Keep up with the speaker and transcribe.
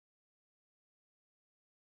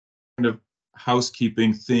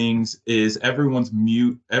housekeeping things is everyone's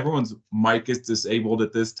mic is disabled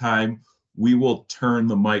at this time. We will turn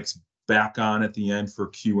the mics back on at the end for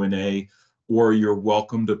Q&A, or you're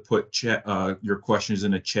welcome to put your questions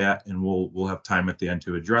in a chat, and we'll have time at the end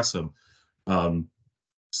to address them.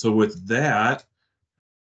 So with that,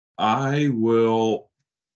 I will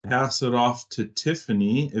pass it off to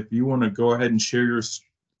Tiffany. If you want to go ahead and share your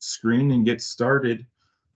screen and get started,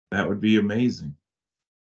 that would be amazing.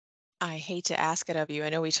 I hate to ask it of you. I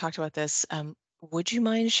know we talked about this. Would you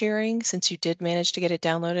mind sharing, since you did manage to get it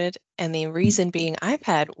downloaded? And the reason being, I've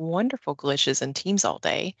had wonderful glitches in Teams all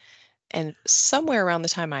day, and somewhere around the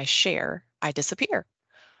time I share, I disappear.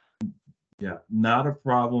 Yeah, not a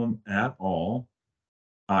problem at all.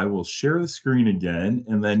 I will share the screen again,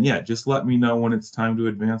 and then, yeah, just let me know when it's time to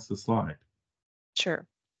advance the slide. Sure.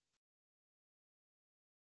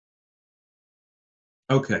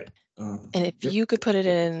 Okay. And if you could put it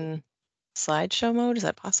in slideshow mode, is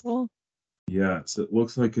that possible? Yes, it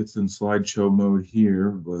looks like it's in slideshow mode here,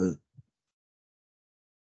 but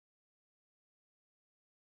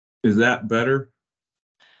is that better?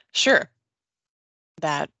 Sure.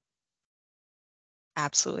 That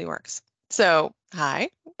absolutely works. So, hi,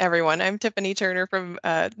 everyone. I'm Tiffany Turner from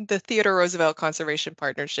the Theodore Roosevelt Conservation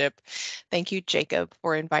Partnership. Thank you, Jacob,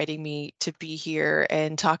 for inviting me to be here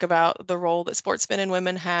and talk about the role that sportsmen and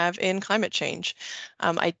women have in climate change.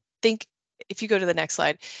 I think if you go to the next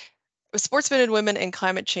slide, sportsmen and women in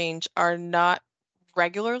climate change are not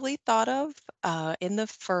regularly thought of in the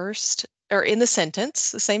first or in the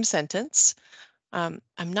sentence, the same sentence. I'm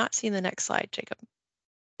not seeing the next slide, Jacob.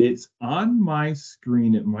 It's on my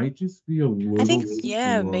screen. It might just be a little I think,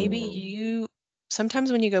 yeah, maybe slow.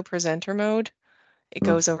 sometimes when you go presenter mode, it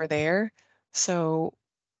goes over there. So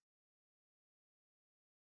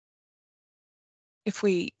if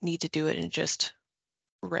we need to do it in just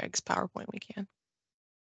regs PowerPoint, we can.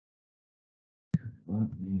 Let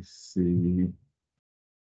me see.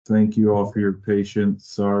 Thank you all for your patience.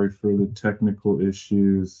 Sorry for the technical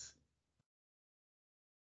issues.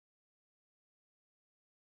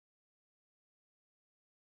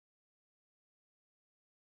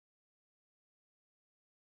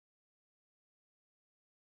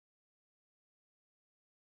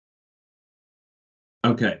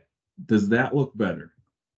 Okay, does that look better?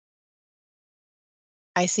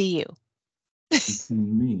 I see you. You see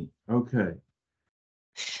me. Okay.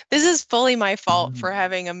 This is fully my fault for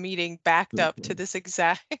having a meeting backed up to this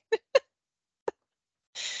exact.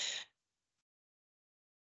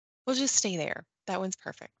 We'll just stay there. That one's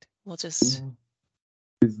perfect. We'll just.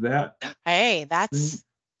 Is that? Hey, that's.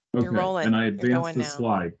 You're Okay, rolling. and I You're advanced going the now.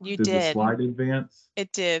 slide. You Did the did. slide advance?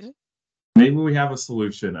 It did. Maybe we have a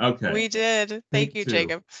solution. Okay. We did. Thank Take you, two.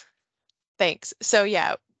 Jacob. Thanks. So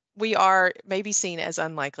yeah, we are maybe seen as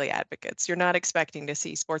unlikely advocates. You're not expecting to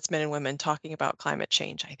see sportsmen and women talking about climate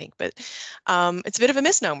change, I think, but it's a bit of a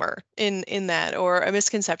misnomer in that, or a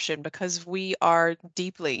misconception, because we are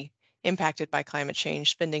deeply impacted by climate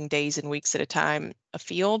change, spending days and weeks at a time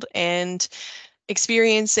afield and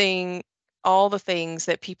experiencing all the things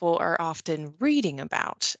that people are often reading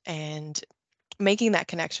about, and making that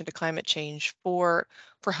connection to climate change for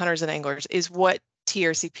hunters and anglers is what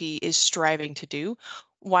TRCP is striving to do,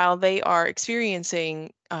 while they are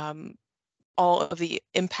experiencing all of the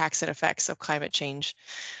impacts and effects of climate change.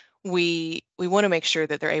 We want to make sure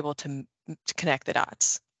that they're able to connect the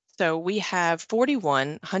dots. So we have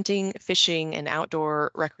 41 hunting, fishing, and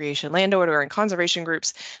outdoor recreation, landowner, and conservation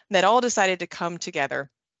groups that all decided to come together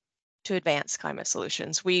to advance climate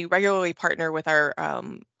solutions. We regularly partner with our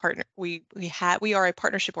partner. We are a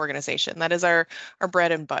partnership organization. That is our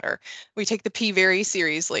bread and butter. We take the P very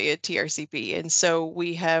seriously at TRCP, and so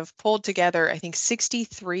we have pulled together, I think,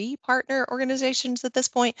 63 partner organizations at this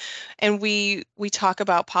point, and we talk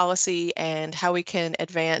about policy and how we can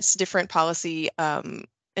advance different policy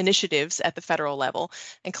initiatives at the federal level.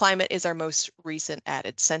 And climate is our most recent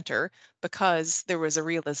added center, because there was a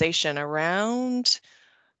realization around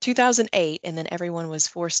 2008, and then everyone was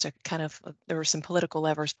forced to kind of, there were some political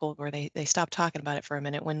levers pulled where they stopped talking about it for a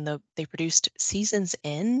minute when they produced Season's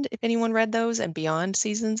End, if anyone read those, and Beyond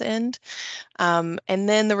Season's End. And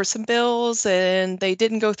then there were some bills and they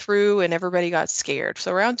didn't go through and everybody got scared.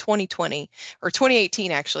 So around 2020 or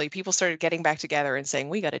 2018, actually, people started getting back together and saying,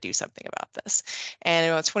 we got to do something about this. And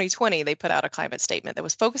in 2020, they put out a climate statement that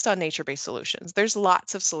was focused on nature-based solutions. There's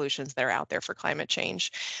lots of solutions that are out there for climate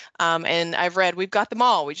change. And I've read, we've got them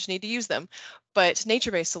all, we just need to use them. But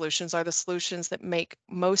nature-based solutions are the solutions that make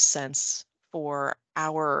most sense for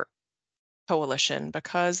our coalition,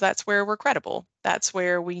 because that's where we're credible. That's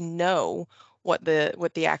where we know what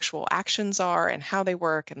the actual actions are and how they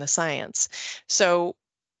work and the science. So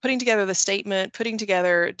putting together the statement, putting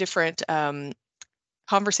together different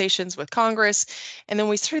conversations with Congress, and then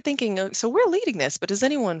we started thinking, so we're leading this, but is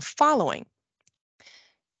anyone following?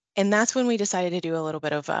 And that's when we decided to do a little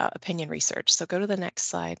bit of opinion research. So go to the next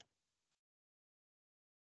slide.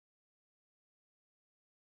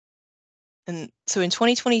 And so in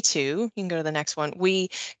 2022, you can go to the next one, we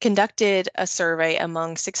conducted a survey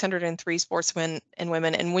among 603 sportsmen and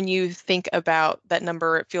women. And when you think about that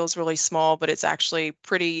number, it feels really small, but it's actually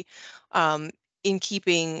pretty in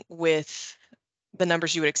keeping with the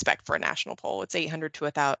numbers you would expect for a national poll. It's 800 to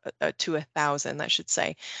 1,000, I should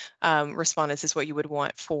say. Respondents is what you would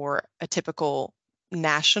want for a typical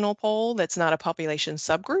national poll that's not a population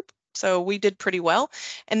subgroup. So we did pretty well.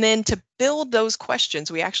 And then to build those questions,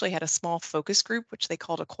 we actually had a small focus group, which they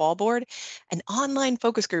called a qual board, an online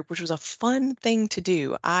focus group, which was a fun thing to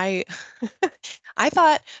do. I I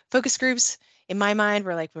thought focus groups in my mind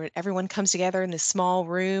were like where everyone comes together in this small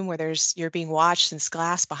room where you're being watched and there's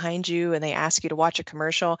glass behind you and they ask you to watch a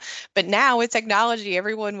commercial. But now with technology,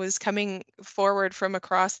 everyone was coming forward from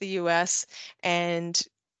across the US and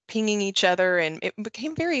pinging each other, and it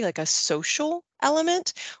became very like a social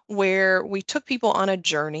element where we took people on a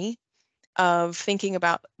journey of thinking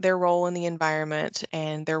about their role in the environment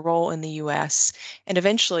and their role in the US, and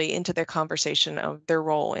eventually into their conversation of their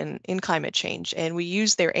role in climate change. And we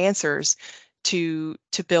use their answers to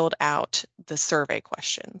build out the survey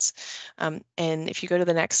questions. And if you go to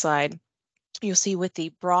the next slide, you'll see with the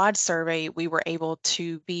broad survey, we were able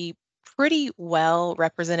to be pretty well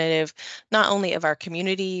representative, not only of our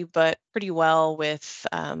community, but pretty well with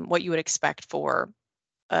what you would expect for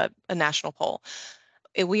a national poll.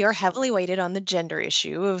 We are heavily weighted on the gender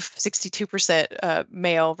issue of 62%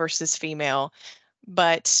 male versus female,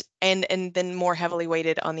 but and then more heavily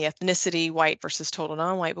weighted on the ethnicity, white versus total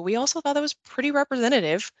non-white. But we also thought that was pretty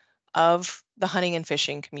representative of the hunting and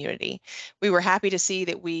fishing community. We were happy to see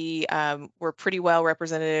that we were pretty well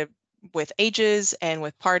represented with ages and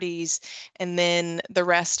with parties, and then the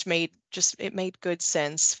rest it made good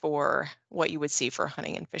sense for what you would see for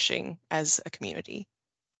hunting and fishing as a community.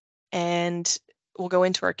 And we'll go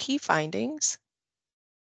into our key findings.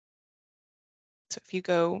 So if you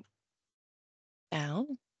go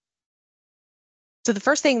down. So the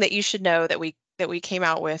first thing that you should know that we came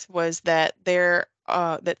out with was that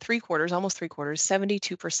that three-quarters, almost three-quarters,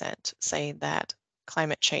 72% say that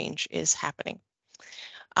climate change is happening.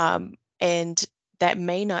 And that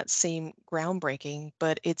may not seem groundbreaking,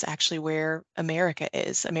 but it's actually where America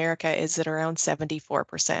is. America is at around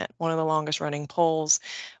 74%, one of the longest running polls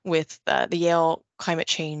with the Yale Climate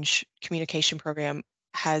Change Communication Program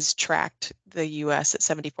has tracked the US at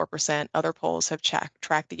 74%. Other polls have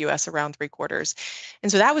tracked the US around three-quarters.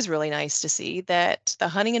 And so that was really nice to see that the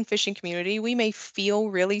hunting and fishing community, we may feel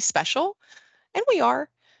really special, and we are,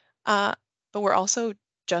 uh, but we're also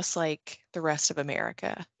just like the rest of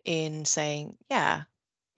America in saying, yeah,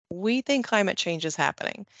 we think climate change is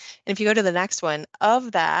happening. And if you go to the next one,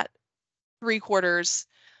 of that, three-quarters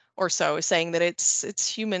or so is saying that it's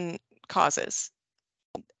human causes.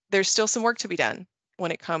 There's still some work to be done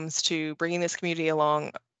when it comes to bringing this community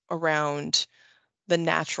along around the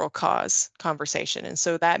natural cause conversation. And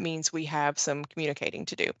so that means we have some communicating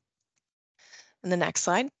to do. And the next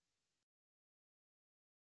slide.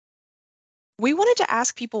 We wanted to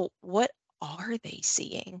ask people, what are they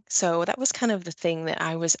seeing? So that was kind of the thing that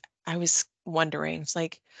I was wondering. It's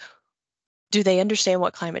like, do they understand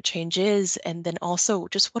what climate change is? And then also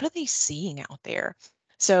just what are they seeing out there?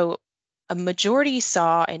 So a majority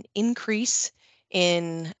saw an increase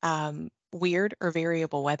in weird or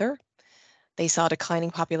variable weather. They saw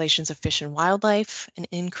declining populations of fish and wildlife, an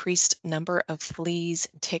increased number of fleas,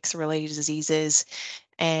 ticks-related diseases,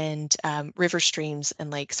 and river streams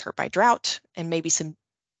and lakes hurt by drought, and maybe some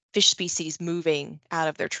fish species moving out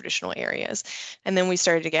of their traditional areas. And then we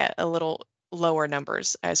started to get a little lower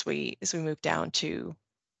numbers as we moved down to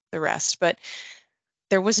the rest. But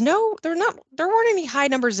there weren't any high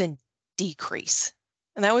numbers in decrease.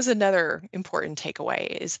 And that was another important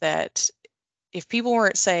takeaway, is that if people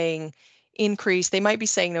weren't saying increase, they might be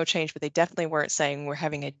saying no change, but they definitely weren't saying we're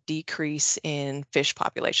having a decrease in fish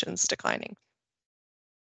populations declining.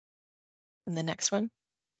 And the next one.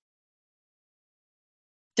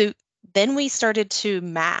 So then we started to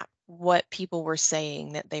map what people were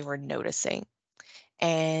saying that they were noticing.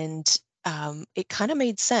 And it kind of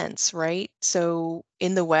made sense, right? So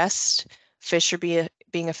in the West, fish are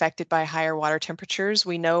being affected by higher water temperatures.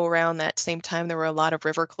 We know around that same time there were a lot of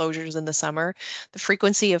river closures in the summer. The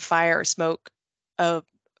frequency of fire or smoke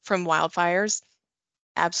from wildfires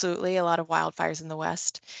Absolutely, a lot of wildfires in the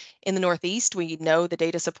West. In the Northeast, we know the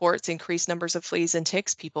data supports increased numbers of fleas and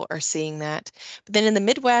ticks. People are seeing that. But then in the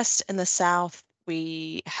Midwest and the South,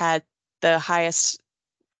 we had the highest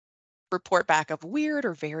report back of weird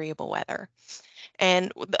or variable weather.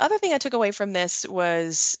 And the other thing I took away from this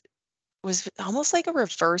was almost like a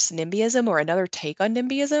reverse NIMBYism or another take on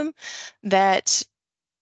NIMBYism, that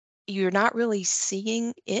you're not really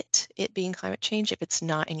seeing it being climate change if it's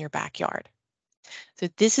not in your backyard. So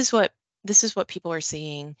this is what people are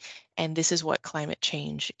seeing, and this is what climate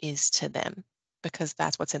change is to them, because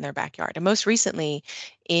that's what's in their backyard. And most recently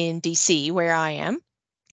in DC, where I am,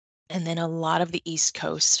 and then a lot of the East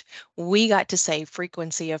Coast, we got to say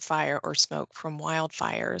frequency of fire or smoke from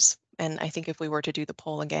wildfires. And I think if we were to do the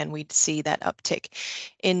poll again, we'd see that uptick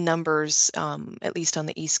in numbers, at least on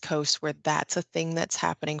the East Coast, where that's a thing that's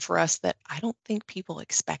happening for us that I don't think people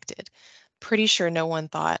expected. Pretty sure no one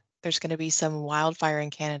thought there's going to be some wildfire in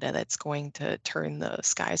Canada that's going to turn the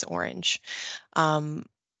skies orange. Um,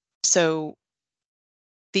 so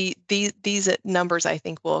these numbers, I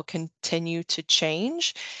think, will continue to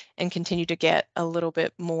change and continue to get a little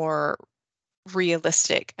bit more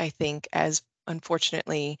realistic, I think, as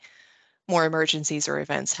unfortunately more emergencies or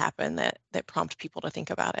events happen that prompt people to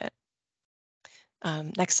think about it.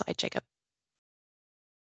 Next slide, Jacob.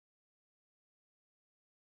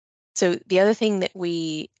 So the other thing that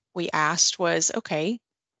we asked was, okay,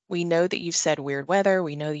 we know that you've said weird weather,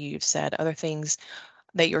 we know that you've said other things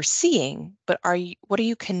that you're seeing, but what are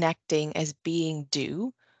you connecting as being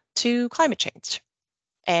due to climate change?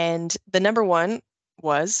 And the number one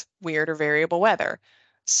was weird or variable weather.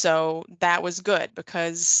 So that was good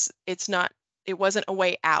because it wasn't a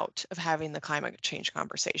way out of having the climate change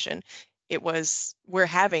conversation. It was, we're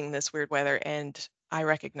having this weird weather and I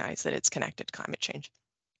recognize that it's connected to climate change.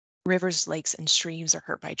 Rivers, lakes, and streams are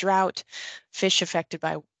hurt by drought, fish affected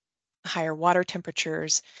by higher water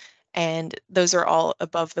temperatures, and those are all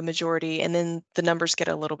above the majority. And then the numbers get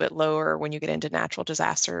a little bit lower when you get into natural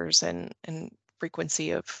disasters and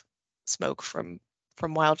frequency of smoke from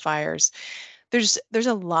wildfires. There's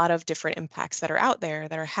a lot of different impacts that are out there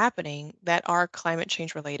that are happening that are climate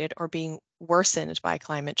change related or being worsened by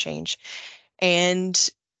climate change. And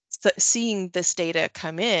seeing this data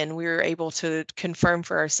come in, we were able to confirm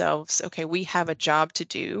for ourselves, okay, we have a job to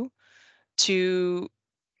do to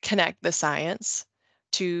connect the science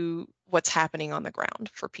to what's happening on the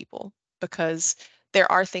ground for people, because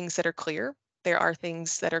there are things that are clear. There are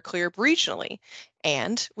things that are clear regionally,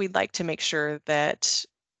 and we'd like to make sure that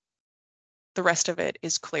the rest of it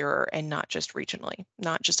is clearer and not just regionally,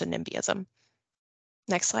 not just a NIMBYism.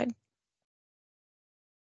 Next slide.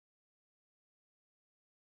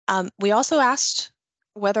 We also asked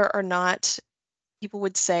whether or not people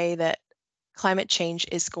would say that climate change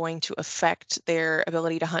is going to affect their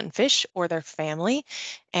ability to hunt and fish or their family.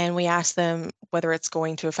 And we asked them whether it's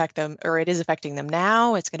going to affect them, or it is affecting them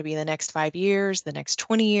now, it's going to be in the next 5 years, the next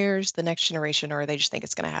 20 years, the next generation, or they just think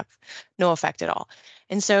it's going to have no effect at all.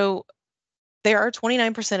 And so there are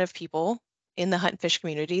 29% of people in the hunt and fish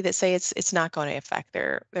community that say it's not going to affect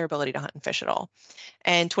their ability to hunt and fish at all.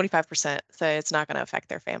 And 25% say it's not going to affect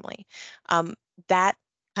their family. That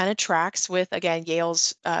kind of tracks with, again,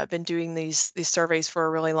 Yale's been doing these surveys for a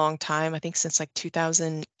really long time, I think since like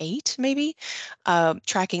 2008, maybe,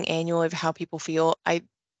 tracking annually of how people feel. I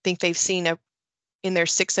think they've seen in their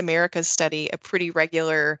Six Americas study, a pretty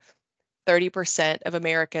regular 30% of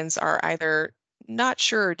Americans are either not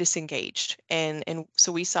sure or disengaged. And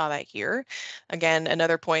so we saw that here. Again,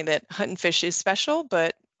 another point that hunt and fish is special,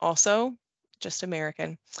 but also just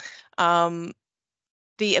American.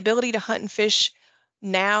 The ability to hunt and fish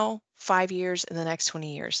now, 5 years, in the next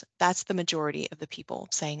 20 years. That's the majority of the people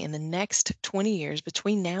saying in the next 20 years,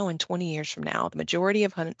 between now and 20 years from now, the majority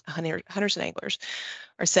of hunters and anglers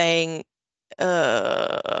are saying,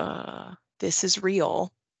 this is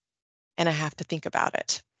real and I have to think about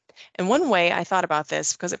it. And one way I thought about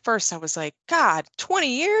this, because at first I was like, God, 20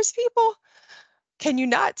 years, people? Can you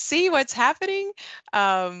not see what's happening?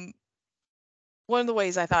 One of the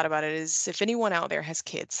ways I thought about it is if anyone out there has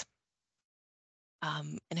kids,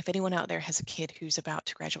 and if anyone out there has a kid who's about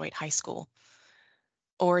to graduate high school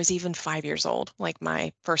or is even 5 years old, like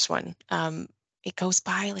my first one, it goes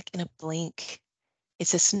by like in a blink.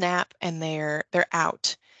 It's a snap and they're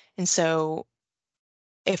out. And so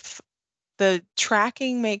if the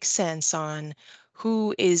tracking makes sense on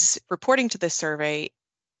who is reporting to the survey,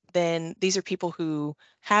 then these are people who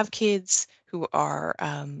have kids, who are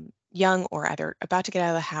young or either about to get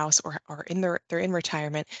out of the house or they're in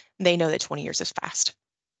retirement. They know that 20 years is fast.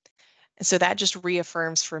 And so that just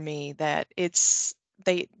reaffirms for me that it's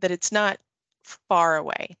not far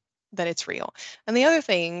away that it's real. And the other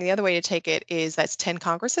thing, the other way to take it is that's 10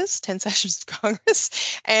 Congresses, 10 sessions of Congress.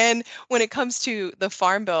 And when it comes to the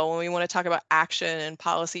Farm Bill, when we want to talk about action and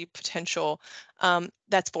policy potential,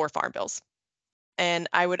 that's 4 Farm Bills. And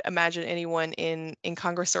I would imagine anyone in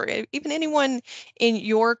Congress or even anyone in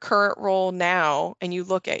your current role now, and you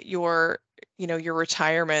look at your, your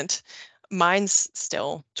retirement, mine's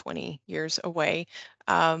still 20 years away.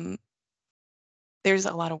 There's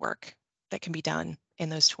a lot of work that can be done in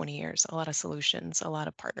those 20 years, a lot of solutions, a lot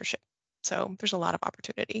of partnership. So there's a lot of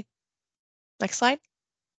opportunity. Next slide.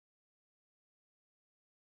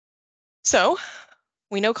 So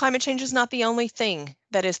we know climate change is not the only thing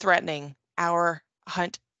that is threatening our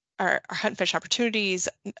hunt and fish opportunities,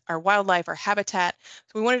 our wildlife, our habitat.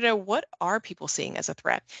 So we wanted to know, what are people seeing as a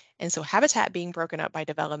threat? And so habitat being broken up by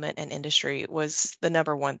development and industry was the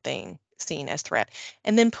 #1 thing seen as threat.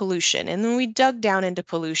 And then pollution. And then we dug down into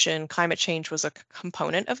pollution. Climate change was a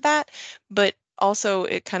component of that, but also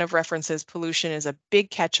it kind of references pollution as a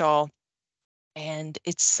big catch-all, and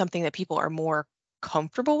it's something that people are more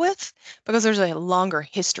comfortable with because there's a longer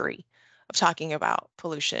history of talking about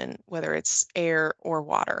pollution, whether it's air or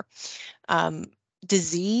water. Um,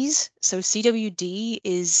 Disease, so CWD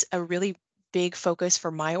is a really big focus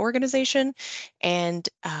for my organization, and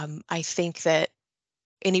I think that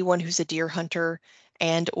anyone who's a deer hunter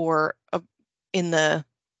and or in the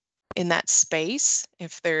in that space,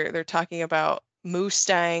 if they're talking about moose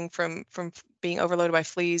dying from being overloaded by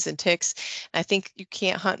fleas and ticks. I think you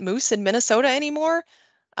can't hunt moose in Minnesota anymore.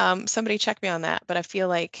 Somebody check me on that, but I feel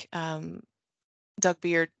like Doug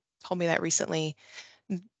Beard told me that recently.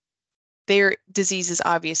 Their disease is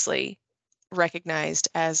obviously recognized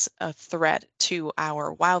as a threat to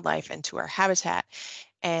our wildlife and to our habitat,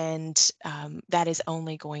 and that is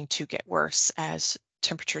only going to get worse as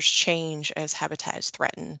temperatures change, as habitat is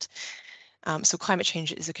threatened. So climate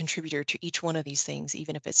change is a contributor to each one of these things,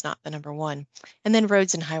 even if it's not the #1. And then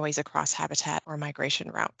roads and highways across habitat or migration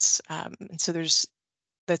routes. And so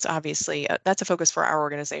that's obviously, that's a focus for our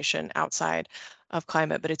organization outside of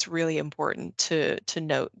climate, but it's really important to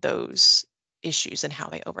note those issues and how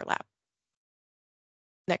they overlap.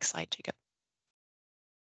 Next slide, Jacob.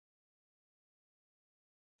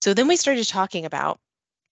 So then we started talking about,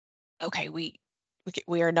 okay, we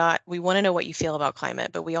are not, we want to know what you feel about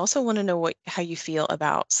climate, but we also want to know how you feel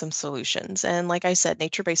about some solutions. And like I said,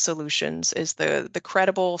 nature-based solutions is the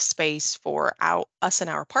credible space for us and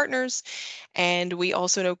our partners. And we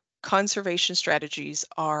also know conservation strategies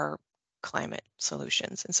are climate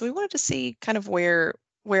solutions. And so we wanted to see kind of where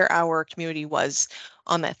our community was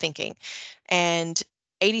on that thinking. And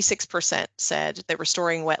 86% said that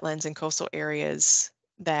restoring wetlands and coastal areas,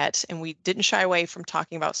 and we didn't shy away from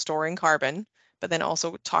talking about storing carbon, but then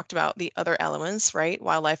also talked about the other elements, right?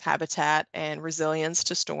 Wildlife habitat and resilience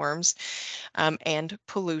to storms, and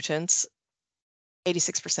pollutants.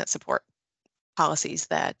 86% support policies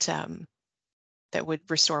that would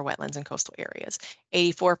restore wetlands and coastal areas.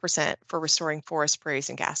 84% for restoring forest prairies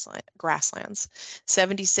and grasslands.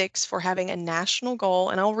 76% for having a national goal,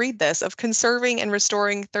 and I'll read this, of conserving and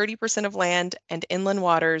restoring 30% of land and inland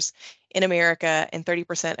waters in America and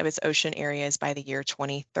 30% of its ocean areas by the year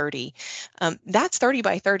 2030. That's 30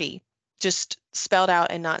 by 30, just spelled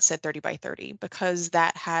out and not said 30 by 30, because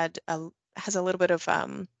that has a little bit of,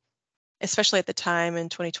 especially at the time in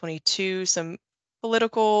 2022, some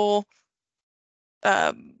political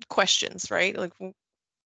questions, right? Like,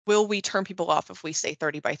 will we turn people off if we say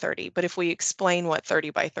 30 by 30? But if we explain what 30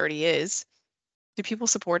 by 30 is, do people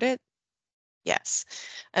support it? Yes.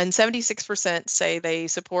 And 76% say they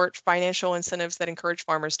support financial incentives that encourage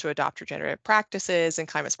farmers to adopt regenerative practices and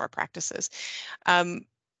climate smart practices.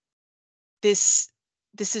 This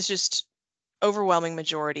is just overwhelming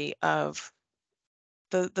majority of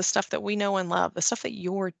the stuff that we know and love, the stuff that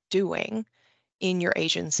you're doing in your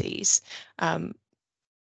agencies.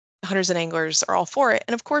 Hunters and anglers are all for it.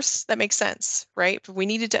 And of course, that makes sense, right? We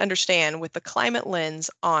needed to understand with the climate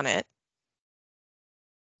lens on it.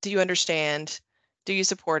 Do you understand? Do you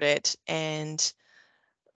support it? And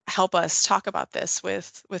help us talk about this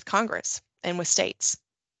with Congress and with states.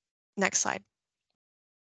 Next slide.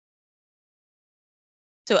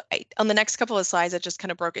 So on the next couple of slides, I just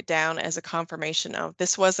kind of broke it down as a confirmation of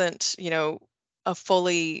this wasn't, a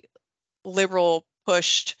fully liberal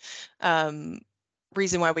pushed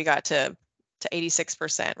reason why we got to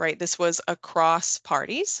 86%, right? This was across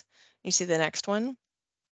parties. You see the next one?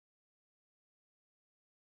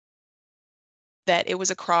 That it was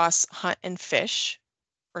across hunt and fish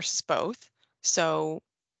versus both. So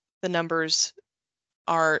the numbers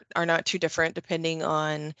are not too different depending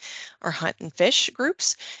on our hunt and fish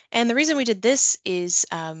groups. And the reason we did this is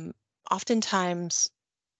oftentimes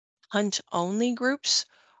hunt-only groups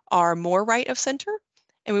are more right of center,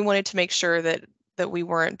 and we wanted to make sure that we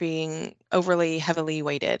weren't being overly heavily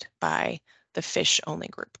weighted by the fish-only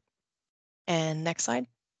group. And next slide.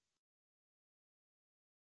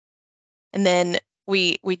 And then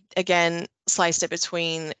we again sliced it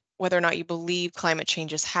between whether or not you believe climate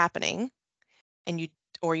change is happening and you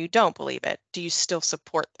don't believe it. Do you still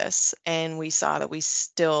support this? And we saw that we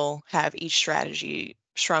still have each strategy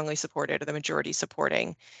strongly supported, or the majority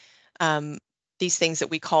supporting these things that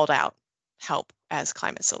we called out help as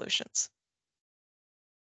climate solutions.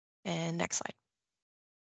 And next slide.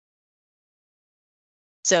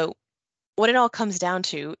 So what it all comes down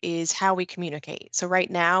to is how we communicate. So right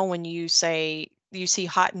now, when you say you see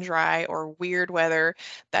hot and dry or weird weather,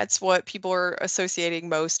 that's what people are associating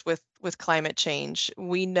most with climate change.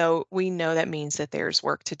 We know that means that there's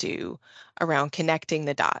work to do around connecting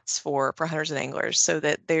the dots for hunters and anglers, so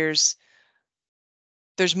that there's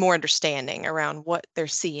more understanding around what they're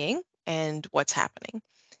seeing and what's happening.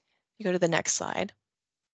 You go to the next slide.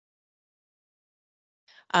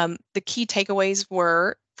 The key takeaways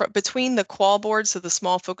were between the qual board, so the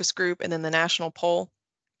small focus group, and then the national poll.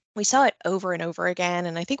 We saw it over and over again,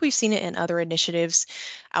 and I think we've seen it in other initiatives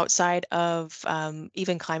outside of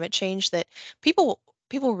even climate change, that people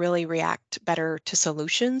really react better to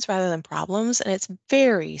solutions rather than problems, and it's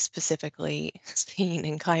very specifically seen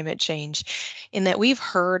in climate change, in that we've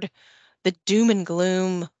heard the doom and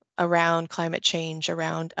gloom around climate change,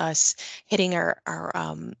 around us hitting our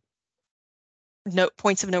no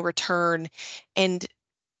points of no return, and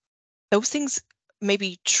those things may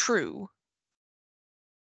be true.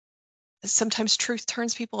 Sometimes truth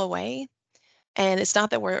turns people away, and it's not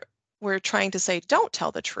that we're trying to say don't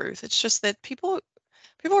tell the truth. It's just that people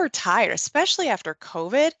are tired, especially after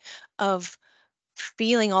COVID, of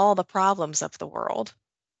feeling all the problems of the world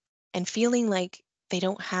and feeling like they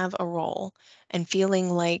don't have a role and feeling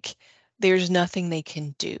like there's nothing they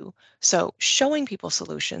can do. So showing people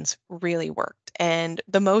solutions really worked. And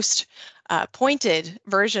the most pointed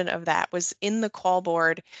version of that was in the call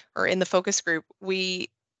board, or in the focus group.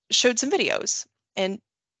 We showed some videos. And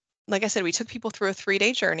like I said, we took people through a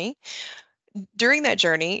 3-day journey. During that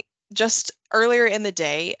journey, just earlier in the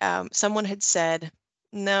day, someone had said,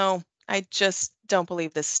 no, I just don't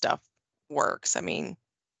believe this stuff works. I mean,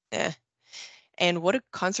 eh. And what do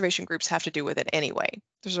conservation groups have to do with it anyway?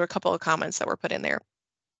 There's a couple of comments that were put in there.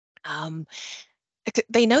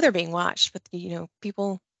 They know they're being watched, but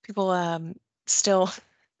people still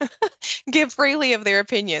give freely of their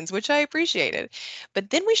opinions, which I appreciated. But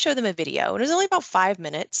then we showed them a video, and it was only about 5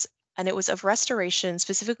 minutes, and it was of restoration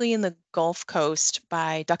specifically in the Gulf Coast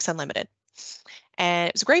by Ducks Unlimited. And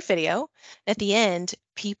it was a great video. At the end,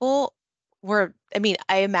 people were, I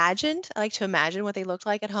like to imagine what they looked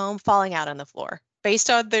like at home, falling out on the floor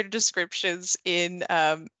based on their descriptions in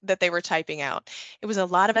that they were typing out. It was a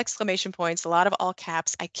lot of exclamation points, a lot of all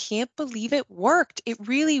caps. I can't believe it worked. It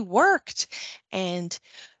really worked. And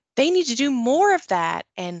they need to do more of that.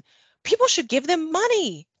 And people should give them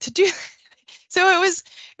money to do. So it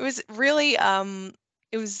was really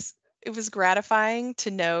it was gratifying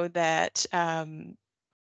to know that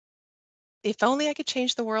if only I could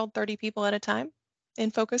change the world 30 people at a time in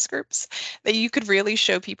focus groups, that you could really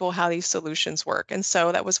show people how these solutions work. And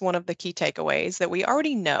so that was one of the key takeaways, that we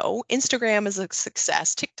already know Instagram is a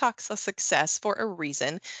success. TikTok's a success for a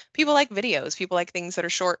reason. People like videos. People like things that are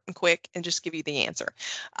short and quick and just give you the answer.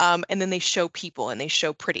 And then they show people and they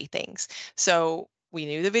show pretty things. So we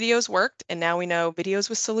knew the videos worked, and now we know videos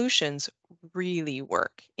with solutions really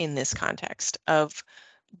work in this context of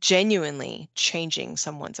genuinely changing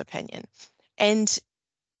someone's opinion. And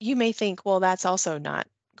you may think, well, that's also not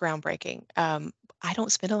groundbreaking. I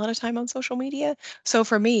don't spend a lot of time on social media. So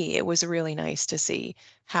for me, it was really nice to see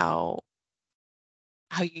how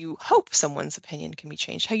you hope someone's opinion can be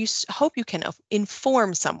changed, how you hope you can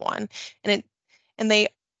inform someone, and they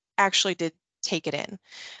actually did take it in.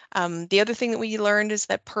 The other thing that we learned is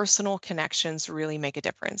that personal connections really make a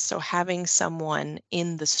difference. So having someone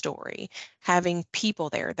in the story, having people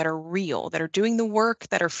there that are real, that are doing the work,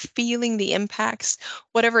 that are feeling the impacts,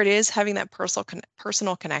 whatever it is, having that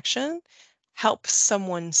personal connection helps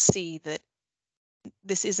someone see that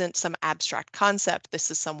this isn't some abstract concept.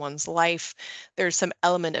 This is someone's life. There's some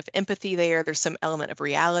element of empathy there. There's some element of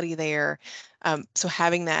reality there. So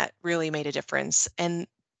having that really made a difference. And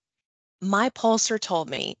my pollster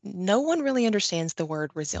told me no one really understands the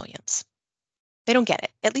word resilience. They don't get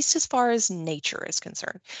it, at least as far as nature is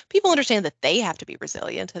concerned. People understand that they have to be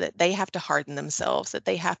resilient, that they have to harden themselves, that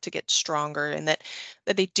they have to get stronger, and that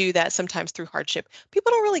they do that sometimes through hardship.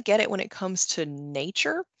 People don't really get it when it comes to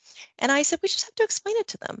nature. And I said, we just have to explain it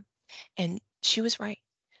to them. And she was right.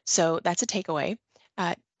 So that's a takeaway.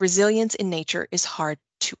 Resilience in nature is hard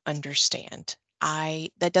to understand.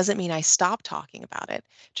 That doesn't mean I stop talking about it,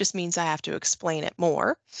 just means I have to explain it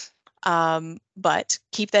more. But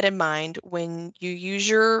keep that in mind when you use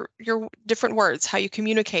your different words, how you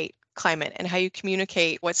communicate climate and how you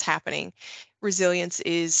communicate what's happening. Resilience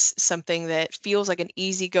is something that feels like an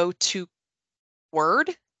easy go-to word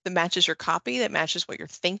that matches your copy, that matches what you're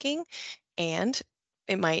thinking, and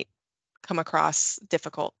it might come across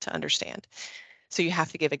difficult to understand. So you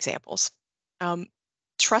have to give examples. Um,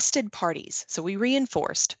 Trusted parties. So we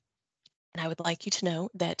reinforced, and I would like you to know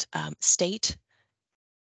that state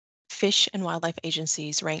Fish and Wildlife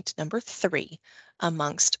agencies ranked number 3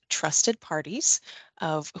 amongst trusted parties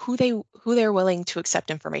of who they're willing to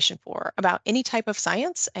accept information for about any type of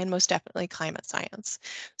science, and most definitely climate science.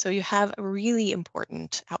 So you have a really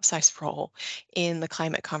important outsized role in the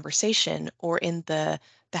climate conversation, or in the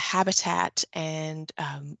habitat and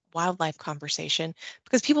wildlife conversation,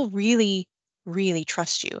 because people really, really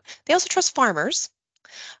trust you. They also trust farmers.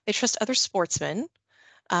 They trust other sportsmen,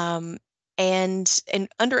 um, and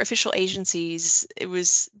under official agencies,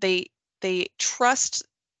 they trust,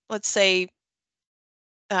 let's say,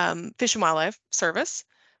 Fish and Wildlife Service.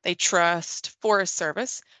 They trust Forest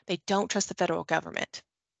Service. They don't trust the federal government.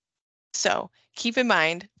 So keep in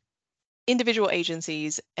mind, individual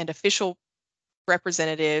agencies and official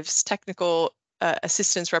representatives, technical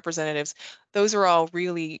assistance representatives, those are all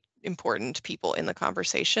really important people in the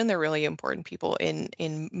conversation. They're really important people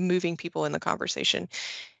in moving people in the conversation.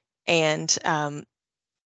 And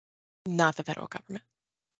not the federal government.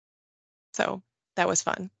 So that was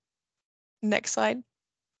fun. Next slide.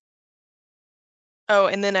 Oh,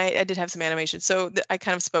 and then I did have some animation. So I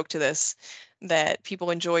kind of spoke to this, that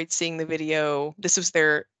people enjoyed seeing the video. This was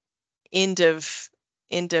their end of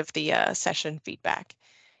the session feedback.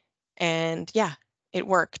 And yeah, it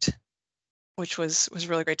worked, which was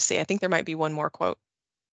really great to see. I think there might be one more quote.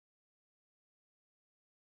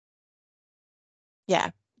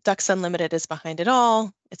 Yeah, Ducks Unlimited is behind it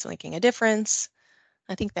all. It's making a difference.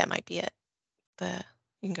 I think that might be it. You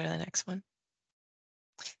can go to the next one.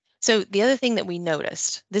 So the other thing that we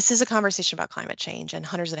noticed, this is a conversation about climate change and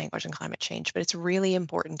hunters and anglers and climate change, but it's really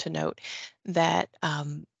important to note that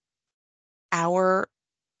our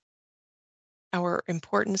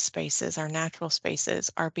important spaces, our natural spaces,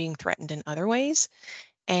 are being threatened in other ways.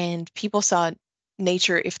 And people saw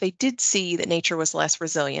nature, if they did see that nature was less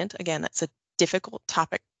resilient, again, that's a difficult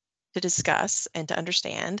topic to discuss and to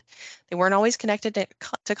understand. They weren't always connected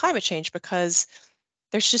to climate change, because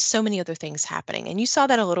there's just so many other things happening. And you saw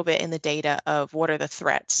that a little bit in the data of what are the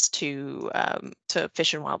threats to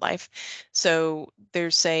fish and wildlife. So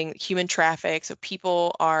they're saying human traffic. So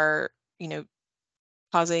people are,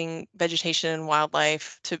 causing vegetation and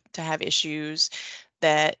wildlife to have issues,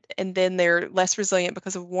 and then they're less resilient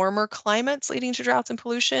because of warmer climates leading to droughts and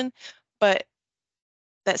pollution. But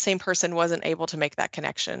that same person wasn't able to make that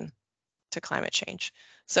connection to climate change.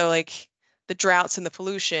 So like the droughts and the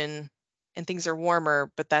pollution and things are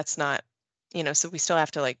warmer, but that's not, so we still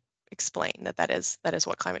have to like explain that is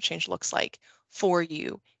what climate change looks like for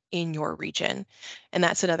you in your region. And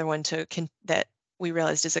that's another one that we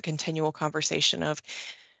realized is a continual conversation of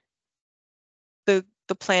the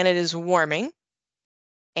planet is warming,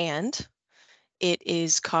 and it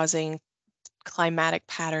is causing climatic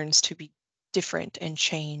patterns to be different and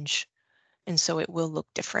change. And so it will look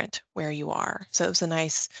different where you are. So it was a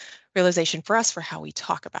nice realization for us for how we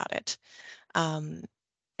talk about it. Um,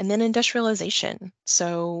 and then industrialization.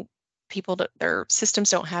 So their systems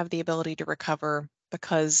don't have the ability to recover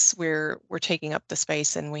because we're taking up the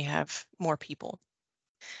space and we have more people.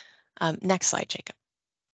 Next slide, Jacob.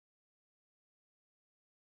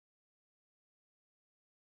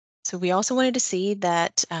 So we also wanted to see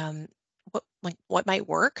that what might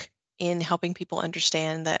work in helping people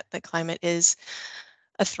understand that the climate is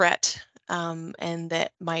a threat, and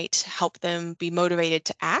that might help them be motivated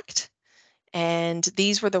to act. And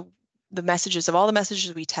these were the messages of all the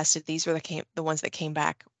messages we tested. These were the ones that came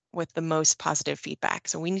back with the most positive feedback.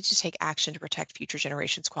 So we need to take action to protect future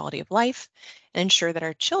generations' quality of life and ensure that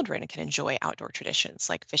our children can enjoy outdoor traditions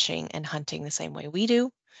like fishing and hunting the same way we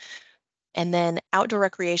do. And then outdoor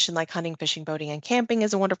recreation like hunting, fishing, boating, and camping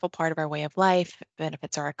is a wonderful part of our way of life. It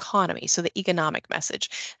benefits our economy. So the economic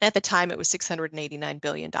message. And at the time, it was $689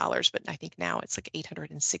 billion, but I think now it's like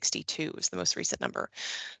 862 is the most recent number.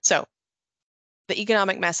 So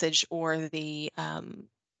economic message or the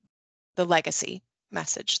legacy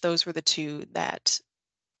message. Those were the two that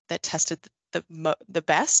tested the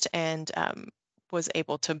best and was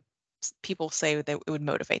able to, people say that it would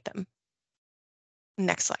motivate them.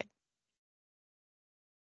 Next slide.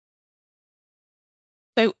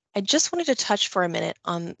 So I just wanted to touch for a minute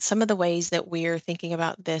on some of the ways that we're thinking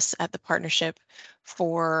about this at the partnership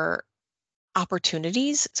for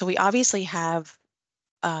opportunities. So we obviously have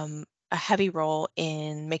a heavy role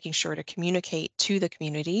in making sure to communicate to the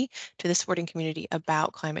community, to the sporting community,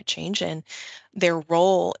 about climate change and their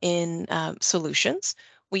role in solutions.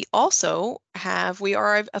 We also we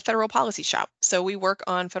are a federal policy shop. So we work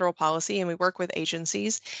on federal policy and we work with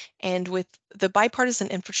agencies, and with the bipartisan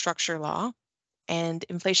infrastructure law and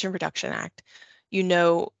Inflation Reduction Act. You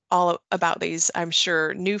know all about these, I'm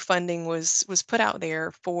sure. New funding was put out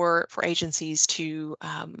there for agencies to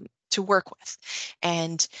work with,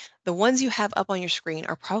 and the ones you have up on your screen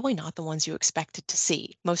are probably not the ones you expected to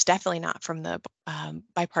see. Most definitely not from the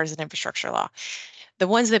bipartisan infrastructure law. The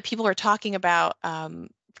ones that people are talking about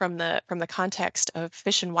from the context of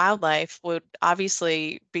fish and wildlife would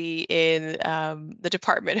obviously be in the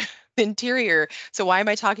Department of Interior. So why am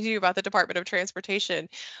I talking to you about the Department of Transportation?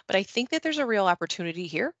 But I think that there's a real opportunity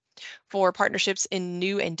here for partnerships in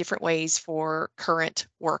new and different ways for current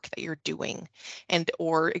work that you're doing, and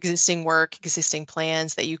or existing work, existing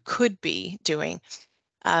plans that you could be doing.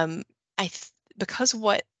 Um, because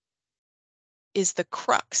what is the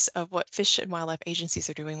crux of what fish and wildlife agencies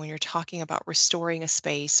are doing when you're talking about restoring a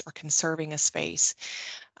space or conserving a space.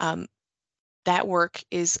 That work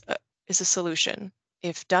is a solution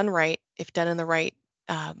if done right, if done in the right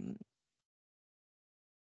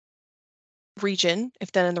region,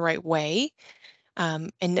 if done in the right way,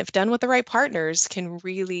 and if done with the right partners, can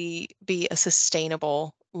really be a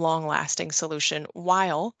sustainable, long-lasting solution,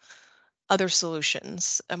 while other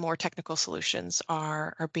solutions, more technical solutions,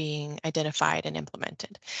 are being identified and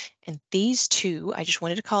implemented. And these two, I just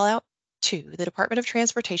wanted to call out two, the Department of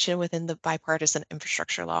Transportation within the bipartisan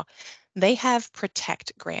infrastructure law. They have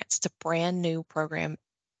Protect grants. It's a brand new program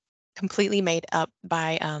completely made up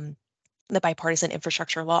by the bipartisan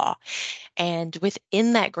infrastructure law. And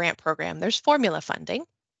within that grant program, there's formula funding.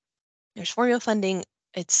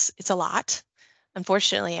 It's a lot.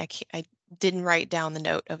 Unfortunately, I didn't write down the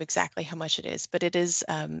note of exactly how much it is, but it is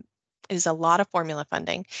a lot of formula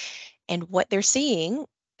funding. And what they're seeing,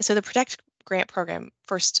 so the Protect Grant Program,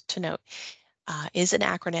 first to note, is an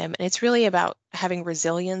acronym, and it's really about having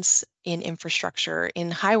resilience in infrastructure, in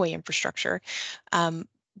highway infrastructure.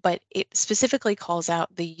 But it specifically calls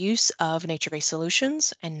out the use of nature-based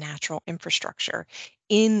solutions and natural infrastructure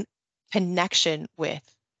in connection with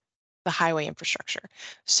the highway infrastructure.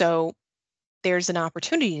 So there's an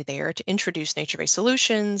opportunity there to introduce nature-based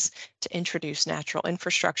solutions, to introduce natural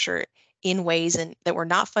infrastructure in ways that were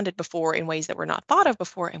not funded before, in ways that were not thought of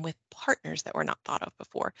before, and with partners that were not thought of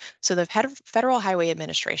before. So the Federal Highway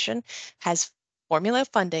Administration has formula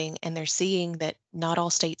funding, and they're seeing that not all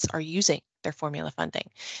states are using their formula funding.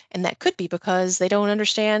 And that could be because they don't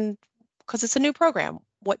understand, because it's a new program,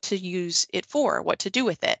 what to use it for, what to do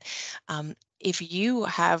with it. If you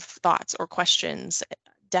have thoughts or questions,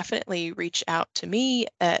 definitely reach out to me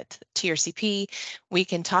at TRCP. We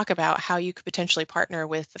can talk about how you could potentially partner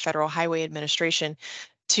with the Federal Highway Administration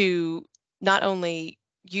to not only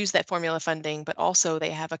use that formula funding, but also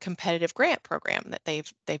they have a competitive grant program that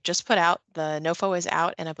they've just put out. The NOFO is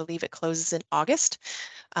out, and I believe it closes in August.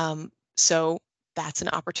 So that's an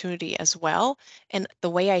opportunity as well. And the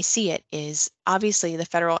way I see it is, obviously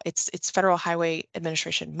it's Federal Highway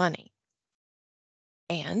Administration money,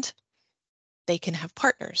 and they can have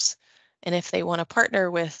partners. And if they want to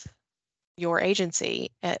partner with your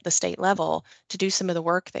agency at the state level to do some of the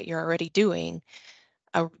work that you're already doing,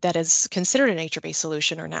 that is considered a nature-based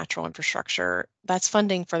solution or natural infrastructure, that's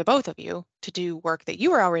funding for the both of you to do work that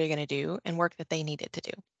you were already going to do and work that they needed to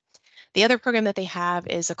do. The other program that they have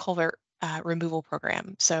is a culvert removal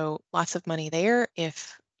program. So lots of money there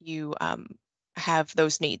if you have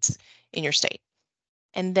those needs in your state.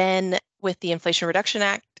 And then with the Inflation Reduction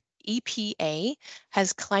Act, EPA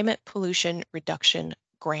has climate pollution reduction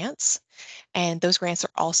grants, and those grants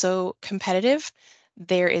are also competitive.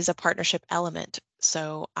 There is a partnership element.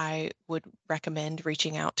 So I would recommend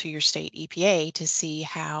reaching out to your state EPA to see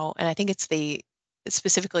how, and I think it's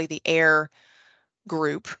specifically the air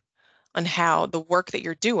group, on how the work that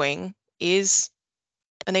you're doing is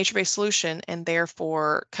a nature-based solution and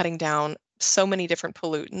therefore cutting down so many different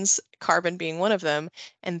pollutants, carbon being one of them.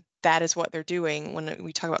 And that is what they're doing when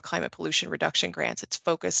we talk about climate pollution reduction grants. It's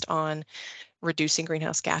focused on reducing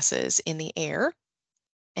greenhouse gases in the air.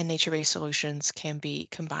 and nature-based solutions can be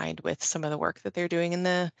combined with some of the work that they're doing in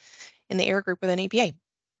the air group with an EPA.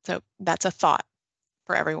 So that's a thought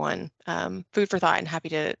for everyone, food for thought, and happy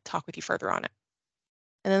to talk with you further on it.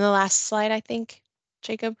 And then the last slide, I think,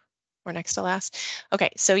 Jacob, or next to last. Okay,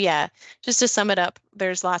 so yeah, just to sum it up,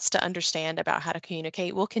 there's lots to understand about how to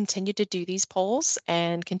communicate. We'll continue to do these polls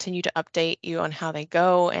and continue to update you on how they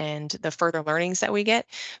go and the further learnings that we get.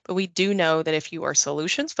 But we do know that if you are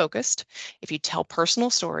solutions focused, if you tell personal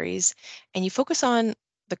stories, and you focus on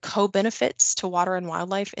the co-benefits to water and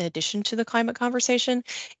wildlife in addition to the climate conversation,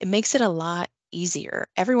 it makes it a lot easier.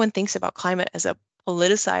 Everyone thinks about climate as a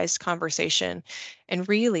politicized conversation, and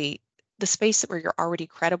really the space where you're already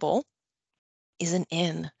credible isn't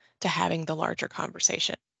in to having the larger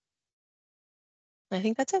conversation. And I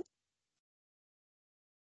think that's it.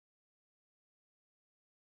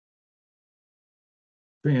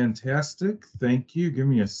 Fantastic. Thank you. Give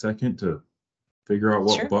me a second to figure out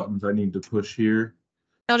what Sure. buttons I need to push here.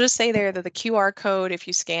 I'll just say there that the QR code, if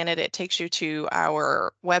you scan it, it takes you to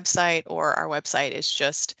our website, or our website is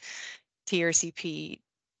just trcp.org/climate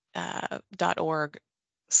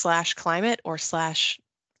or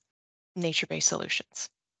 /nature-based solutions.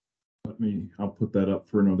 I'll put that up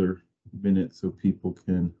for another minute so people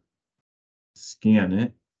can scan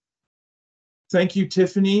it. Thank you,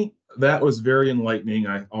 Tiffany. That was very enlightening.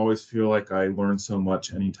 I always feel like I learn so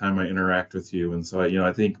much anytime I interact with you. And so,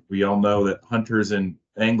 I think we all know that hunters and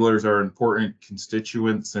anglers are important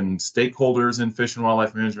constituents and stakeholders in fish and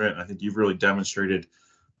wildlife management. I think you've really demonstrated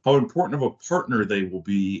how important of a partner they will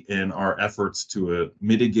be in our efforts to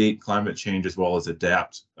mitigate climate change as well as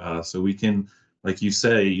adapt. So we can, like you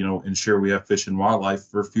say, ensure we have fish and wildlife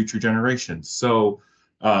for future generations. So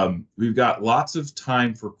we've got lots of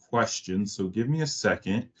time for questions. So give me a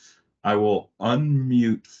second. I will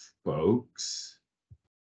unmute folks.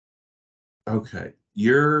 Okay,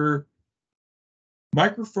 your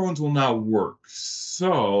microphones will now work.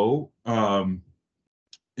 So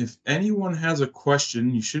if anyone has a question,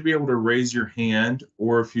 you should be able to raise your hand,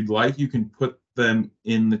 or if you'd like, you can put them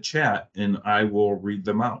in the chat and I will read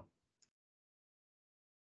them out.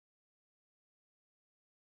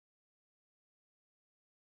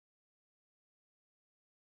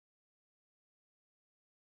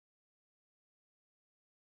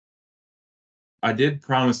 I did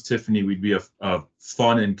promise Tiffany we'd be a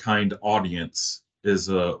fun and kind audience is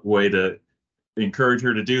a way to encourage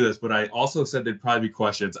her to do this, but I also said there'd probably be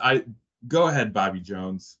questions. Go ahead, Bobby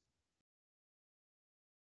Jones.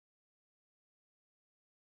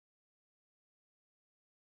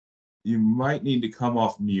 You might need to come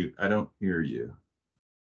off mute. I don't hear you.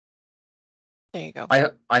 There you go.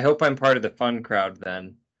 I hope I'm part of the fun crowd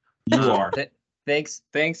then. You are. Thanks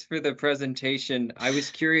for the presentation. I was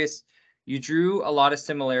curious, you drew a lot of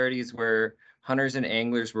similarities where hunters and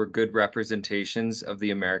anglers were good representations of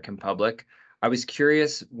the American public. I was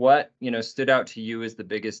curious what, stood out to you as the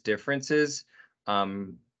biggest differences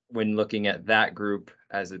when looking at that group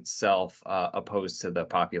as itself opposed to the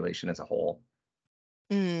population as a whole.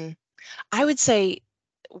 I would say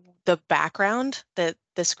the background that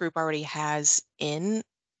this group already has in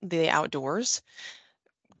the outdoors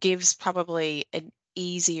gives probably an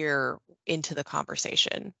easier into the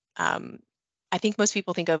conversation. I think most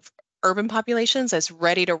people think of urban populations as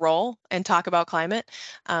ready to roll and talk about climate,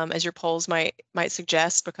 as your polls might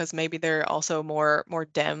suggest, because maybe they're also more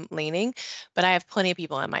Dem leaning. But I have plenty of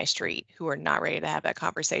people on my street who are not ready to have that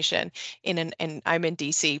conversation. And I'm in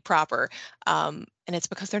DC proper, and it's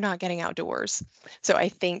because they're not getting outdoors. So I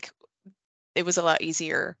think it was a lot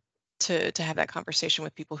easier to have that conversation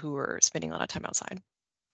with people who were spending a lot of time outside.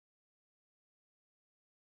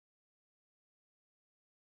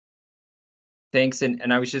 Thanks.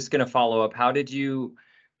 And I was just going to follow up. How did you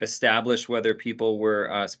establish whether people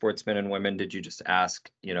were sportsmen and women? Did you just ask,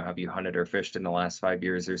 have you hunted or fished in the last 5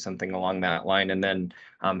 years or something along that line? And then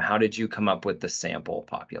how did you come up with the sample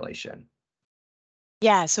population?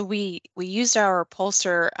 Yeah, so we used our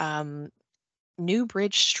pollster New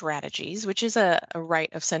Bridge Strategies, which is a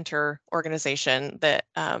right of center organization that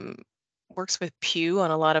works with Pew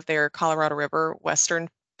on a lot of their Colorado River Western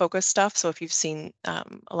focus stuff. So if you've seen a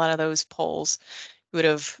lot of those polls, you would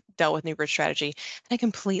have dealt with New Bridge Strategy. And I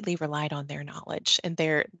completely relied on their knowledge and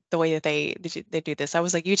the way that they do this. I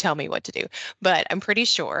was like, you tell me what to do. But I'm pretty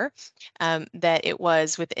sure that it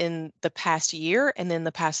was within the past year and then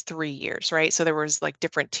the past 3 years, right? So there was like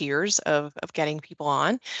different tiers of getting people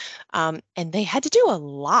on. And they had to do a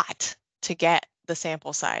lot to get the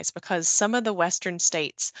sample size, because some of the Western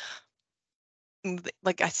states,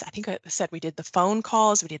 like I think I said, we did the phone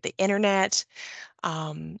calls, we did the internet,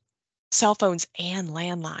 cell phones and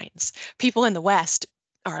landlines. People in the West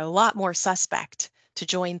are a lot more suspect to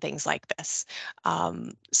join things like this.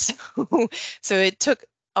 So, so it took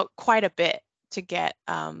quite a bit to get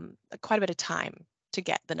quite a bit of time to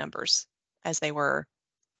get the numbers as they were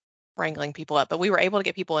wrangling people up, but we were able to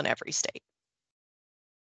get people in every state.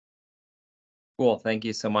 Cool. Thank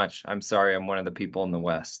you so much. I'm sorry I'm one of the people in the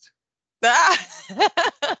West. I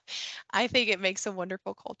think it makes a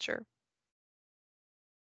wonderful culture.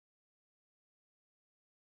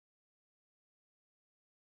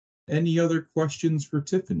 Any other questions for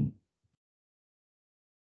Tiffany?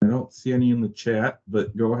 I don't see any in the chat,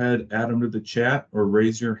 but go ahead, add them to the chat or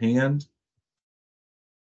raise your hand.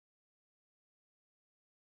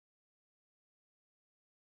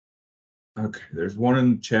 Okay, there's one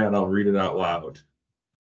in the chat. I'll read it out loud.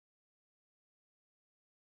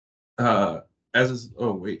 Oh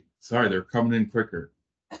wait, sorry, they're coming in quicker.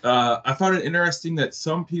 I found it interesting that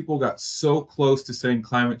some people got so close to saying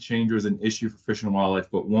climate change was an issue for fish and wildlife,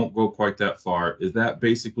 but won't go quite that far. Is that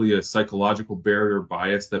basically a psychological barrier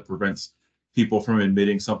bias that prevents people from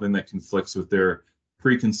admitting something that conflicts with their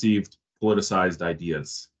preconceived politicized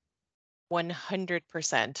ideas?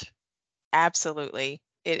 100%. Absolutely.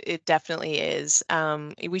 It definitely is.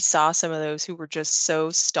 We saw some of those who were just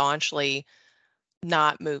so staunchly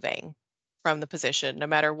not moving from the position, no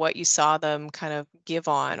matter what you saw them kind of give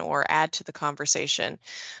on or add to the conversation.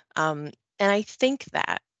 And I think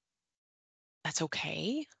that's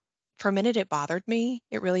okay. For a minute, it bothered me.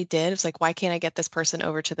 It really did. It's like, why can't I get this person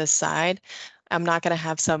over to this side? I'm not going to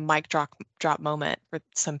have some mic drop moment for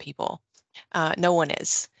some people. No one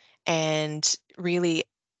is. And really,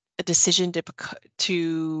 a decision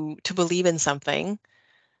to believe in something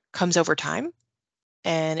comes over time,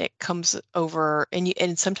 and it comes over,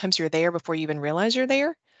 and sometimes you're there before you even realize you're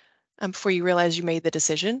there, before you realize you made the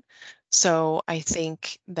decision. So I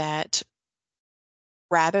think that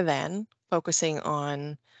rather than focusing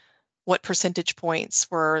on what percentage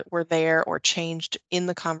points were there or changed in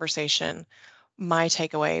the conversation, my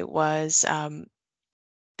takeaway was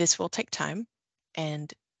this will take time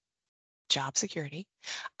and job security.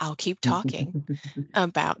 I'll keep talking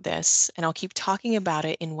about this, and I'll keep talking about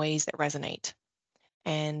it in ways that resonate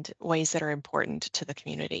and ways that are important to the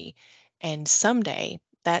community. And someday,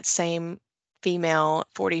 that same female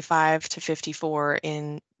 45 to 54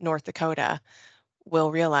 in North Dakota will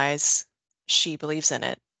realize she believes in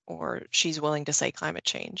it, or she's willing to say climate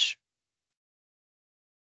change.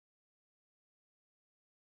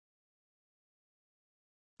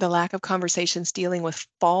 The lack of conversations dealing with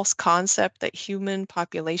false concept that human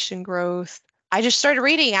population growth, I just started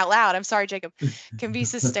reading out loud, I'm sorry, Jacob, can be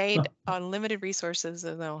sustained on limited resources.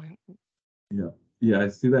 No. Yeah, I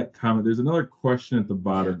see that comment. There's another question at the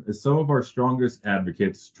bottom. As some of our strongest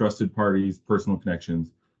advocates, trusted parties, personal connections,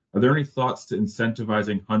 are there any thoughts to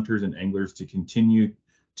incentivizing hunters and anglers to continue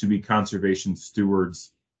to be conservation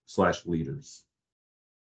stewards / leaders?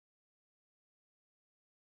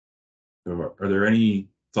 So are there any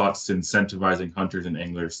thoughts to incentivizing hunters and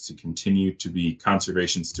anglers to continue to be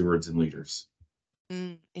conservation stewards and leaders?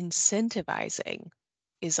 Incentivizing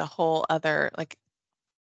is a whole other, like,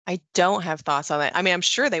 I don't have thoughts on that. I mean, I'm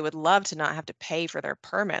sure they would love to not have to pay for their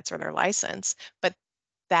permits or their license, but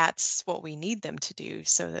that's what we need them to do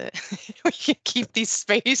so that we can keep these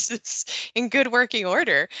spaces in good working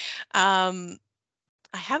order. I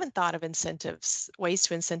haven't thought of ways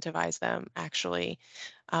to incentivize them, actually.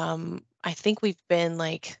 I think we've been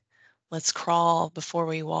like, let's crawl before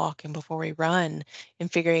we walk and before we run,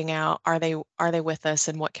 and figuring out, are they with us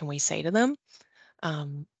and what can we say to them?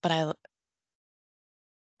 But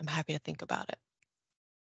I'm happy to think about it.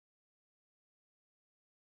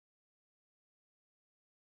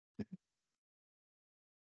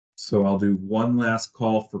 So I'll do one last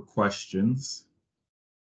call for questions.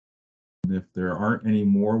 And if there aren't any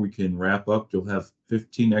more, we can wrap up. You'll have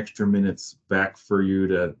 15 extra minutes back for you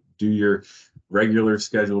to do your regular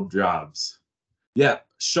scheduled jobs. Yeah,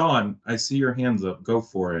 Sean, I see your hands up. Go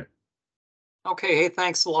for it. Okay, hey,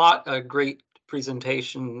 thanks a lot. A great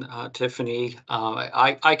presentation, Tiffany.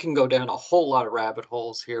 I can go down a whole lot of rabbit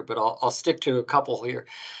holes here, but I'll stick to a couple here.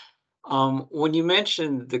 When you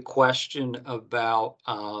mentioned the question about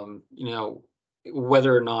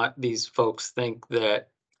whether or not these folks think that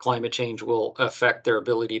climate change will affect their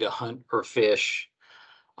ability to hunt or fish,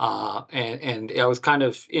 and I was kind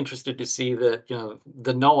of interested to see that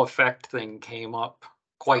the no effect thing came up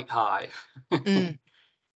quite high. And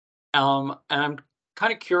I'm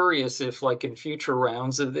kind of curious if, like, in future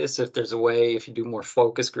rounds of this, if there's a way, if you do more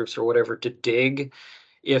focus groups or whatever, to dig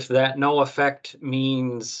if that no effect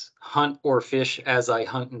means hunt or fish as I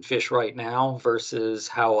hunt and fish right now versus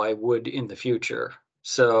how I would in the future.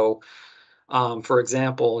 So For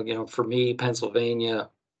example, for me, Pennsylvania,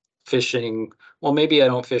 fishing, well, maybe I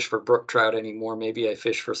don't fish for brook trout anymore. Maybe I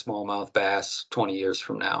fish for smallmouth bass 20 years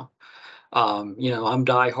from now. I'm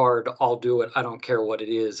diehard. I'll do it. I don't care what it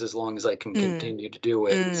is as long as I can continue to do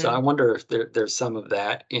it. So I wonder if there's some of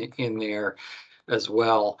that in there as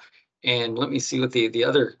well. And let me see what the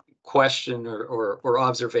other question or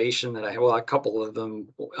observation that I have. Well, a couple of them.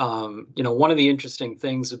 One of the interesting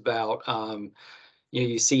things about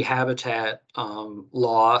you see habitat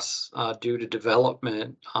loss due to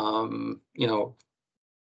development.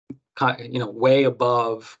 Way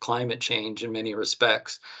above climate change in many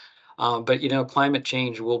respects. But climate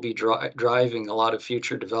change will be driving a lot of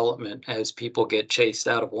future development as people get chased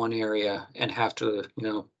out of one area and have to,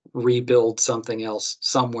 rebuild something else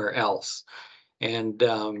somewhere else. And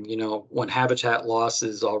when habitat loss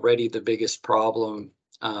is already the biggest problem,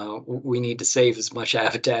 we need to save as much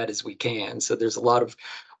habitat as we can. So there's a lot of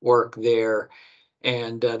work there.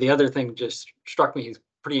 And the other thing just struck me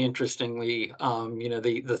pretty interestingly,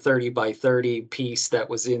 the 30 by 30 piece that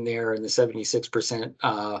was in there and the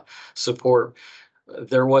 76% support.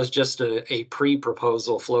 There was just a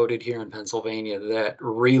pre-proposal floated here in Pennsylvania that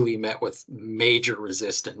really met with major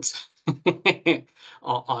resistance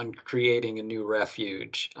on creating a new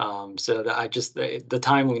refuge. So that the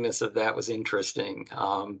timeliness of that was interesting.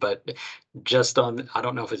 But I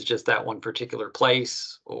don't know if it's just that one particular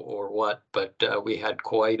place or what, but we had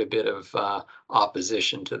quite a bit of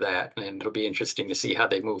opposition to that, and it'll be interesting to see how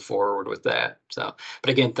they move forward with that. So,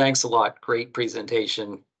 but again, thanks a lot. Great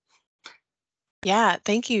presentation. Yeah,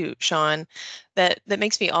 thank you, Sean. That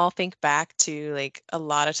makes me all think back to, like, a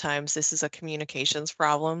lot of times this is a communications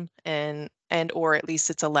problem, and or at least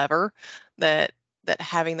it's a lever that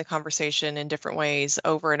having the conversation in different ways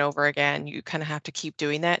over and over again, you kind of have to keep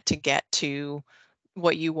doing that to get to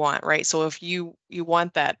what you want, right? So if you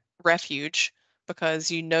want that refuge because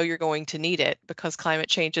you're going to need it, because climate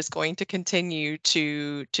change is going to continue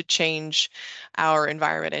to change our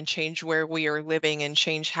environment and change where we are living and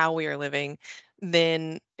change how we are living,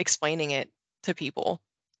 then explaining it to people,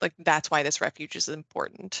 like, that's why this refuge is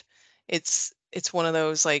important. It's one of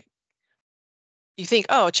those, like, you think,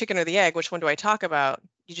 oh, chicken or the egg, which one do I talk about?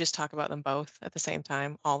 You just talk about them both at the same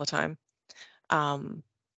time, all the time. And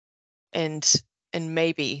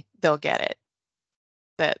maybe they'll get it,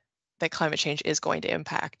 that climate change is going to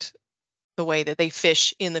impact the way that they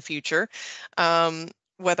fish in the future,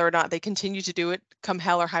 whether or not they continue to do it come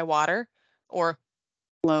hell or high water, or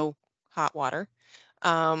low hot water,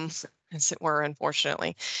 as it were,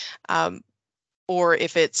 unfortunately, or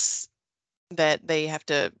if it's that they have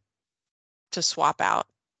to swap out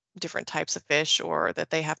different types of fish, or that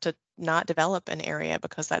they have to not develop an area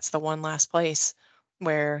because that's the one last place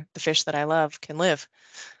where the fish that I love can live.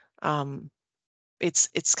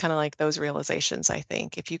 It's kind of like those realizations, I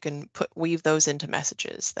think, if you can weave those into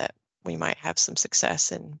messages, that we might have some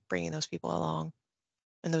success in bringing those people along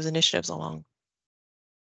and those initiatives along.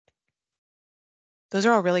 Those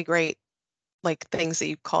are all really great, like, things that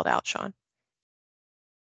you called out, Sean.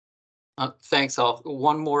 Thanks.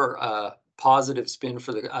 One more positive spin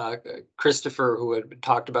for the Christopher, who had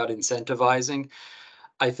talked about incentivizing.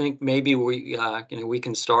 I think maybe we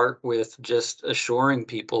can start with just assuring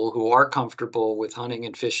people who are comfortable with hunting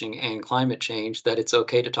and fishing and climate change that it's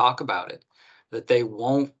okay to talk about it, that they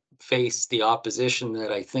won't face the opposition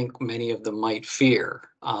that I think many of them might fear.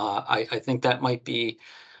 I think that might be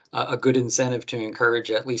a good incentive to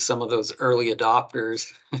encourage at least some of those early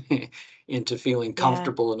adopters into feeling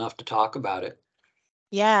comfortable enough to talk about it.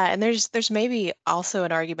 Yeah, and there's maybe also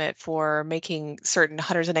an argument for making certain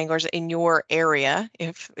hunters and anglers in your area,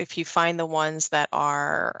 if you find the ones that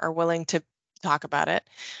are willing to talk about it,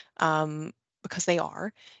 because they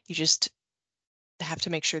are. You just have to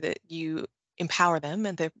make sure that you empower them,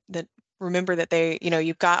 and that remember that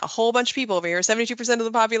you've got a whole bunch of people over here, 72% of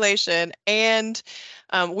the population, and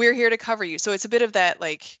we're here to cover you. So it's a bit of that,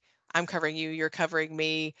 like, I'm covering you, you're covering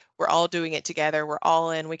me, we're all doing it together, we're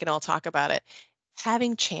all in, we can all talk about it.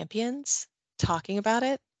 Having champions talking about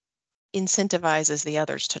it incentivizes the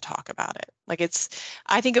others to talk about it. Like,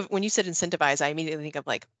 I think of, when you said incentivize, I immediately think of,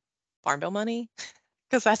 like, farm bill money,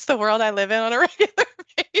 because that's the world I live in on a regular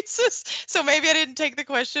basis. So maybe I didn't take the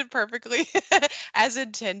question perfectly as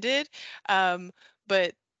intended.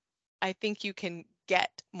 But I think you can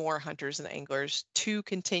get more hunters and anglers to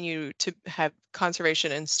continue to have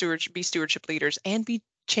conservation and be stewardship leaders and be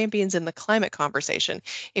champions in the climate conversation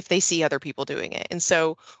if they see other people doing it. And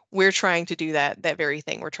so we're trying to do that very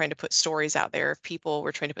thing. We're trying to put stories out there of people.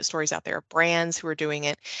 We're trying to put stories out there of brands who are doing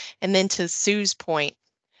it. And then, to Sue's point,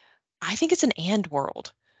 I think it's an and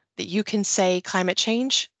world, that you can say climate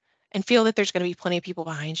change and feel that there's going to be plenty of people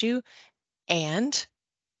behind you, and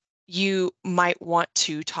you might want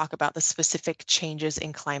to talk about the specific changes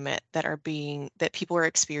in climate that people are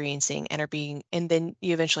experiencing and then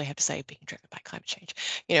you eventually have to say being driven by climate change.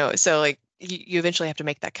 So like you eventually have to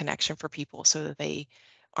make that connection for people so that they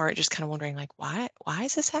aren't just kind of wondering like, why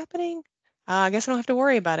is this happening? I guess I don't have to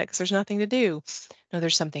worry about it because there's nothing to do. No,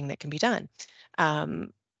 there's something that can be done.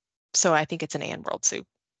 So I think it's an and world soup,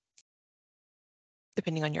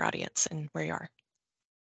 depending on your audience and where you are.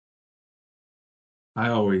 I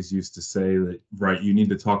always used to say that, right, you need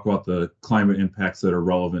to talk about the climate impacts that are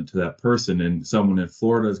relevant to that person. And someone in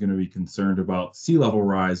Florida is going to be concerned about sea level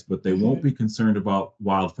rise, but they won't be concerned about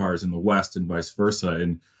wildfires in the West and vice versa.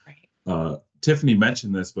 And Tiffany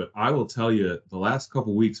mentioned this, but I will tell you, the last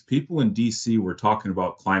couple of weeks, people in DC were talking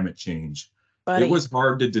about climate change. It was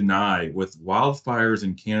hard to deny, with wildfires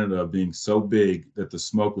in Canada being so big that the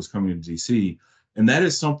smoke was coming to DC. And that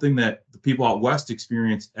is something that the people out West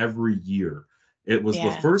experience every year. It was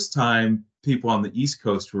the first time people on the East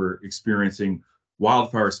Coast were experiencing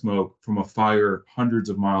wildfire smoke from a fire hundreds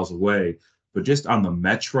of miles away. But just on the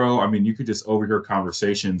metro, I mean, you could just overhear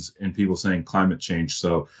conversations and people saying climate change.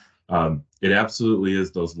 So it absolutely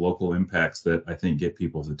is those local impacts that I think get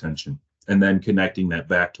people's attention. And then connecting that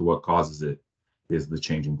back to what causes it is the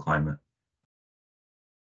changing climate.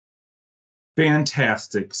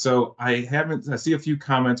 Fantastic. So I see a few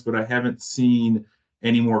comments, but I haven't seen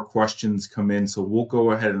any more questions come in. So we'll go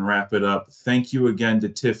ahead and wrap it up. Thank you again to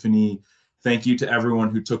Tiffany. Thank you to everyone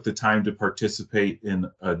who took the time to participate and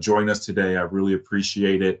join us today. I really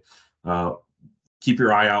appreciate it. Keep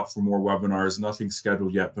your eye out for more webinars. Nothing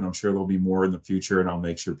scheduled yet, but I'm sure there'll be more in the future, and I'll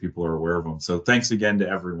make sure people are aware of them. So thanks again to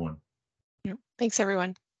everyone. Thanks,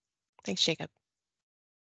 everyone. Thanks, Jacob.